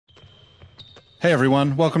Hey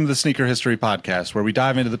everyone, welcome to the Sneaker History Podcast, where we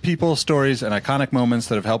dive into the people, stories, and iconic moments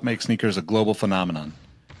that have helped make sneakers a global phenomenon.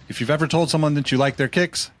 If you've ever told someone that you like their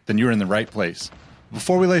kicks, then you're in the right place.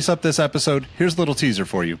 Before we lace up this episode, here's a little teaser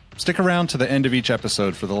for you. Stick around to the end of each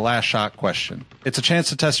episode for the last shot question. It's a chance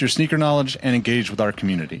to test your sneaker knowledge and engage with our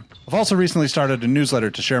community. I've also recently started a newsletter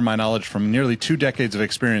to share my knowledge from nearly 2 decades of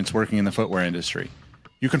experience working in the footwear industry.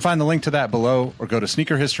 You can find the link to that below or go to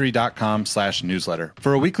sneakerhistory.com/newsletter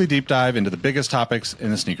for a weekly deep dive into the biggest topics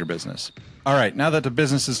in the sneaker business. All right, now that the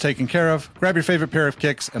business is taken care of, grab your favorite pair of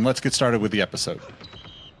kicks and let's get started with the episode.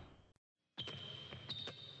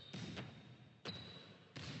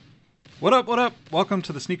 What up, what up? Welcome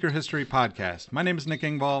to the Sneaker History Podcast. My name is Nick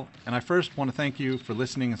Engvall, and I first want to thank you for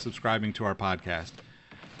listening and subscribing to our podcast.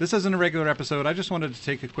 This isn't a regular episode. I just wanted to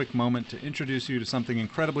take a quick moment to introduce you to something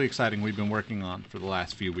incredibly exciting we've been working on for the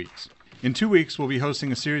last few weeks. In 2 weeks, we'll be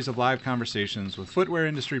hosting a series of live conversations with footwear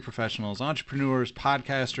industry professionals, entrepreneurs,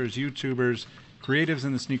 podcasters, YouTubers, creatives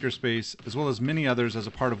in the sneaker space, as well as many others as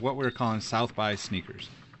a part of what we're calling South by Sneakers.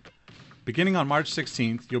 Beginning on March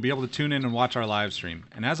 16th, you'll be able to tune in and watch our live stream.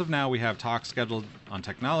 And as of now, we have talks scheduled on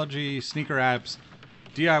technology, sneaker apps,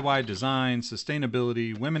 DIY design,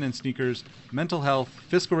 sustainability, women in sneakers, mental health,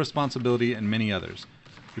 fiscal responsibility, and many others.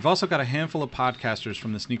 We've also got a handful of podcasters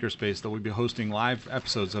from the sneaker space that will be hosting live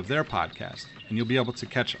episodes of their podcast, and you'll be able to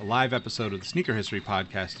catch a live episode of the Sneaker History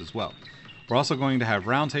Podcast as well. We're also going to have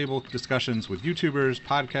roundtable discussions with YouTubers,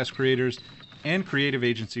 podcast creators, and creative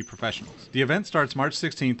agency professionals. The event starts March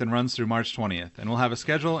 16th and runs through March 20th, and we'll have a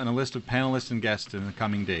schedule and a list of panelists and guests in the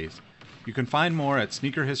coming days. You can find more at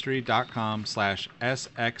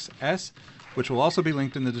sneakerhistory.com/SXS, which will also be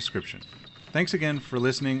linked in the description. Thanks again for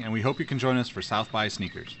listening, and we hope you can join us for South by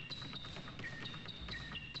Sneakers.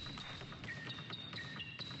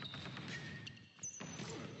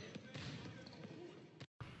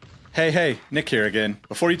 Hey, Nick here again.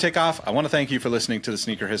 Before you take off, I want to thank you for listening to the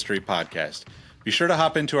Sneaker History Podcast. Be sure to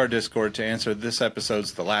hop into our Discord to answer this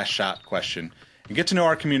episode's The Last Shot question and get to know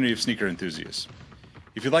our community of sneaker enthusiasts.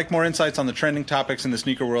 If you'd like more insights on the trending topics in the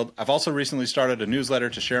sneaker world, I've also recently started a newsletter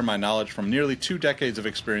to share my knowledge from nearly 2 decades of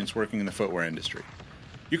experience working in the footwear industry.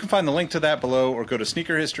 You can find the link to that below or go to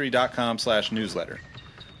sneakerhistory.com/newsletter.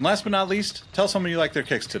 And last but not least, tell someone you like their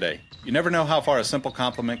kicks today. You never know how far a simple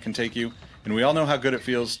compliment can take you, and we all know how good it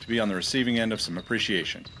feels to be on the receiving end of some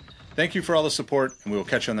appreciation. Thank you for all the support, and we will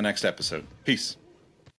catch you on the next episode. Peace.